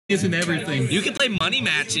isn't everything. You can play money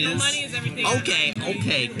matches. Money is everything.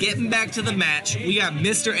 Okay. Getting back to the match, we got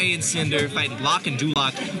Mr.A and Cyndr fighting Loc and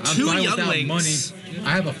Duloc. I'm Two fine younglings. money.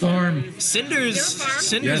 I have a farm. Cyndr's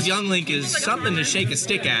Yes. young link is something to shake a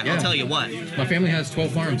stick at. Yeah. I'll tell you what. My family has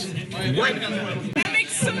 12 farms. What? That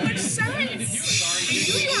makes so much sense.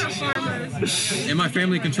 You are a farmer. And my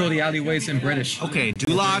family control the alleyways in British. Okay,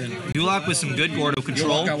 Duloc with some good Gordo You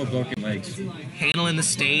control. walk out with broken legs. Handling the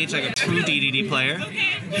stage like a true DDD player.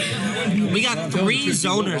 We got 3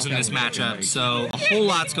 zoners in this matchup, so a whole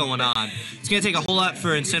lot's going on. It's going to take a whole lot for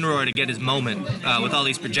Incineroar to get his moment with all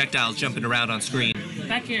these projectiles jumping around on screen.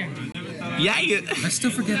 Back here. Yeah, I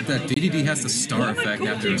still forget that DDD has the star effect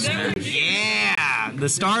after a smash. yeah! The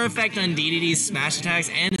star effect on DDD's smash attacks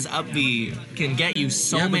and his up B can get you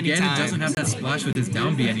so many Ganon times. doesn't have that splash with his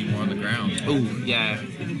down B anymore on the ground. Ooh, yeah.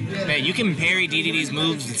 Man, you can parry DDD's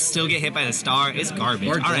moves and still get hit by the star. It's garbage.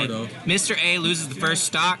 Or All right, Gordo. Mr.A loses the first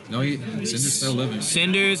stock. No, Cyndr's still living.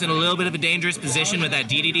 Cyndar's in a little bit of a dangerous position with that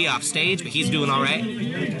DDD off stage, but he's doing all right.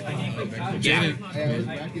 Yeah.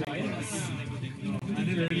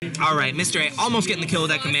 All right, Mr.A almost getting the kill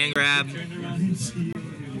with that command grab.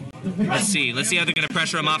 Let's see how they're going to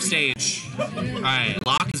pressure him off stage. All right,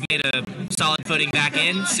 Loc has made a solid footing back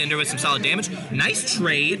in. Cyndr with some solid damage. Nice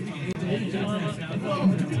trade.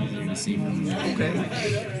 Okay.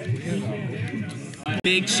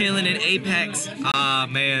 Big chillin' in Apex. Ah,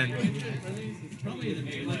 man.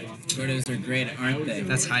 Gordos are great, aren't they?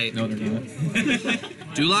 That's hype. No, they're not.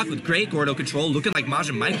 Duloc with great Gordo control, looking like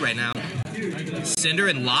Majin Mike right now. Cyndr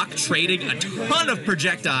and Loc trading a ton of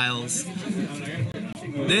projectiles.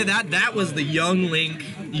 That was the young Link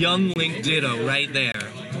Ditto right there.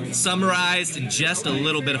 Summarized in just a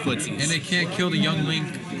little bit of footsies. And they can't kill the young Link.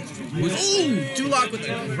 Ooh, Duloc with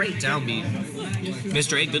a great downbeat.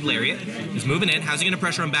 Mr.A, good lariat. He's moving in. How's he going to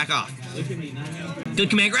pressure him back off? Good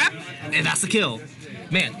command grab, and that's the kill.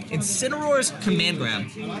 Man, Incineroar's command grab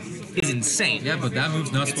is insane. Yeah, but that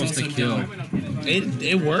move's not supposed to kill.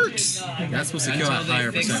 It works. That's supposed to kill at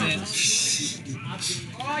higher percentages.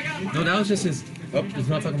 No, that was just his... Oh, he's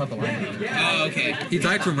not talking about the line. Oh, okay. He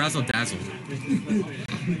died from Razzle Dazzle.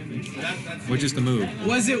 Which is the move.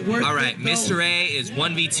 Was it worth All right, Mr.A is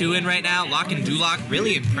 1v2 in right now. Loc and Duloc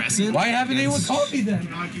really impressive. Why haven't anyone called me then?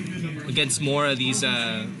 Against more of these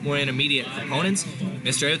more intermediate opponents.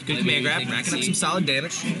 Mr.A with good command grab, racking up some solid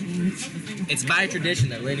damage. It's by tradition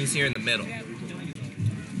that Lenny's here in the middle.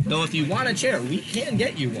 Though if you want a chair, we can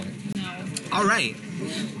get you one. All right.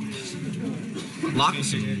 Loc with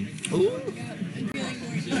some... Ooh.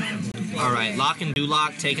 All right, Loc and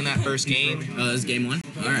Duloc taking that first game. Oh, this is game 1?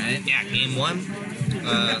 All right. Yeah, game 1.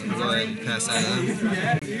 Go ahead and pass that on.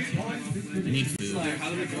 I need food.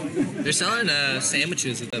 They're selling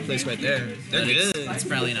sandwiches at that place right there. They're good. It's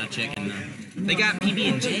probably not chicken, though. They got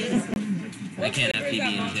PB&J. I can't have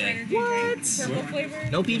PB&J.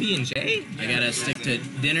 What? No PB&J? I gotta stick to...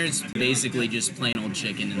 Dinner's basically just plain old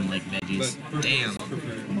chicken and, like, veggies. Damn.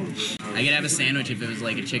 I could have a sandwich if it was,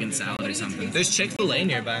 like, a chicken salad or something. There's Chick-fil-A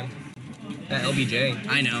nearby. At LBJ.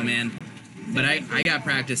 I know, man. But I got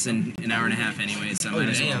practice in an hour and a half anyway, so I might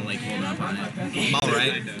as well, like, hold up on it. All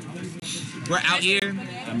right. We're out here.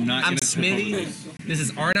 I'm Smitty. This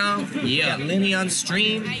is Arnav. Yeah. We got Lenny on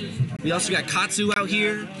stream. We also got Katsu out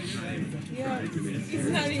here.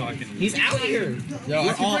 He's out here. Yo,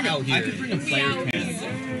 We're all out here. I could bring a player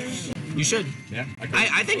cam. You should. Yeah,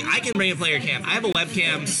 I think I can bring a player cam. I have a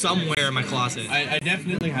webcam somewhere in my closet. I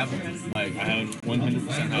definitely have one. Like, I have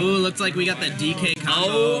 100% Ooh, looks like we got the DK combo.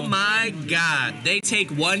 Oh my god. They take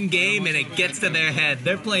one game and it gets to their head.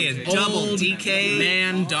 They're playing double Old DK.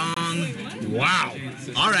 Man dong. Wow.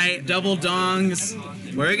 All right. Double dongs.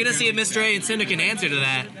 We're going to see if Mr.A and Cyndr can answer to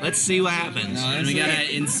that. Let's see what happens. And we got an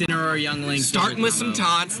Incineroar Young Link. Starting with some combo.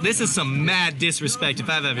 taunts. This is some mad disrespect if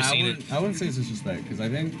I've ever seen it. I wouldn't say it's disrespect, because I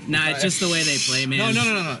think... Nah, it's just the way they play, man.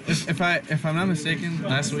 No. If I'm not mistaken,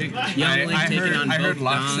 last week, Young Link taking on I heard both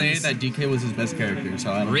Loc say dongs. that DK was his best character,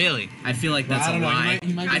 so I don't Really? I feel like that's I a don't know, lie.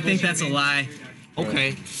 he might be I think bullshitting that's a me. lie.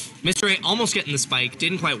 Okay. Mr.A almost getting the spike.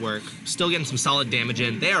 Didn't quite work. Still getting some solid damage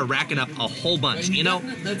in. They are racking up a whole bunch. You know,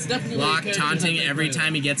 That's definitely Loc taunting every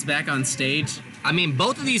time he gets back on stage. I mean,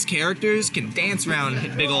 both of these characters can dance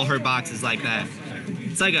around big old hurt boxes like that.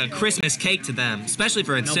 It's like a Christmas cake to them, especially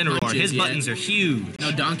for Incineroar. punches His yet. buttons are huge.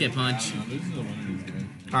 No donkey punch.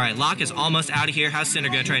 All right, Loc is almost out of here. How's Cyndr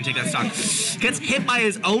gonna try and take that stock? Gets hit by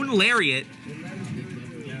his own lariat.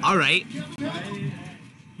 All right.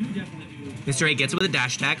 Mr.A gets it with a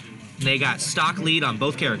dash attack. They got stock lead on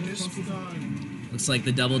both characters. Looks like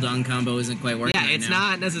the double dong combo isn't quite working. Yeah, right it's now.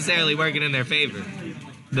 not necessarily working in their favor.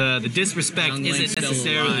 The disrespect Young Link's isn't still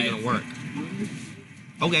necessarily alive. gonna work.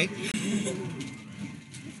 Okay.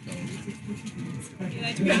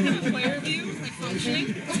 Do we have a player view, like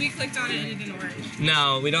functioning? We clicked on it and it didn't work.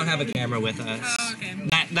 No, we don't have a camera with us. Oh, okay.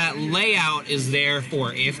 That layout is there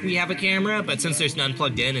for if we have a camera, but since there's none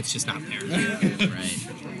plugged in, it's just not there.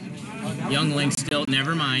 Right. Young Link still,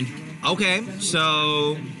 never mind. Okay,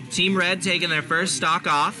 so Team Red taking their first stock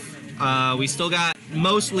off. We still got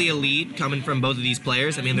mostly a lead coming from both of these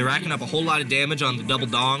players. I mean, they're racking up a whole lot of damage on the double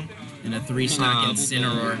dong. And a 3-stock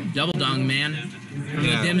Incineroar. Double dong, man. From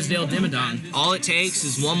Yeah. the Dimsdale Dimmadong. All it takes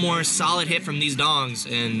is one more solid hit from these dongs,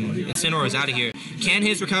 and Incineroar is out of here. Can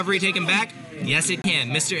his recovery take him back? Yes, it can.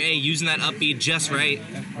 Mr.A using that up B just right.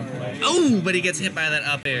 Oh, but he gets hit by that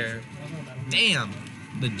up air. Damn.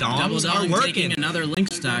 The Double dongs are dong working. taking another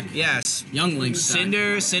Link stock. Yes. Young Link stock.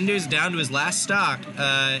 Cinder's down to his last stock.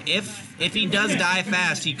 If he does die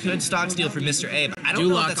fast, he could stock steal for Mr.A, but I don't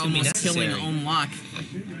know if Duloc that's going to be almost killing necessary. own lock.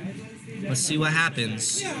 Let's see what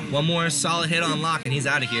happens. One more solid hit on lock, and he's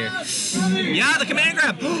out of here. Yeah, the command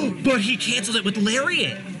grab! But he canceled it with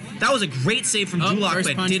Lariat! That was a great save from Duloc, first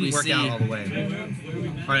but it punch didn't we work see. out all the way.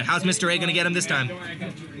 Alright, how's Mr.A going to get him this time?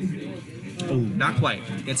 Oh, not quite.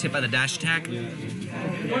 Gets hit by the dash attack.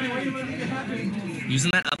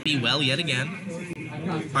 Using that up B well yet again.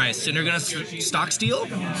 Alright, Cyndr gonna stock steal?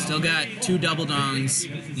 Still got 2 double dongs.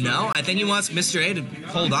 No, I think he wants Mr.A to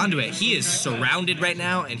hold on to it. He is surrounded right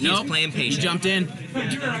now, and he is playing He patient. jumped in.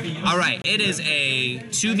 Alright, it is a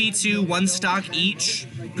 2v2, 1 stock each.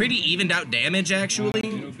 Pretty evened out damage,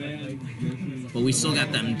 actually. But we still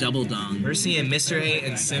got them double dong. We're seeing Mr.A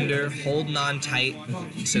and Cyndr holding on tight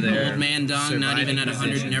to their Old man dong, not even at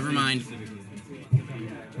 100. position. Never mind.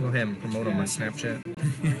 Go ahead and promote him on Snapchat.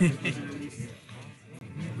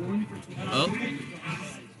 Oh.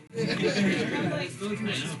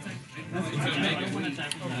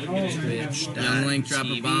 Young Link drop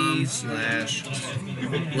a bomb. /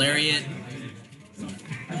 Lariat.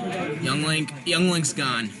 Young Link's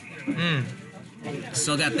gone.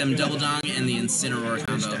 Still got them double dong and the Incineroar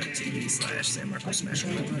combo. TV / San Marcos Smash.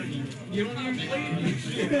 Here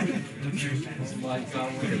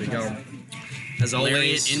we go. As always.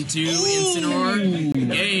 Lariat into Incineroar.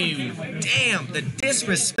 Game. Damn, the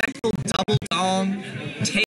disrespect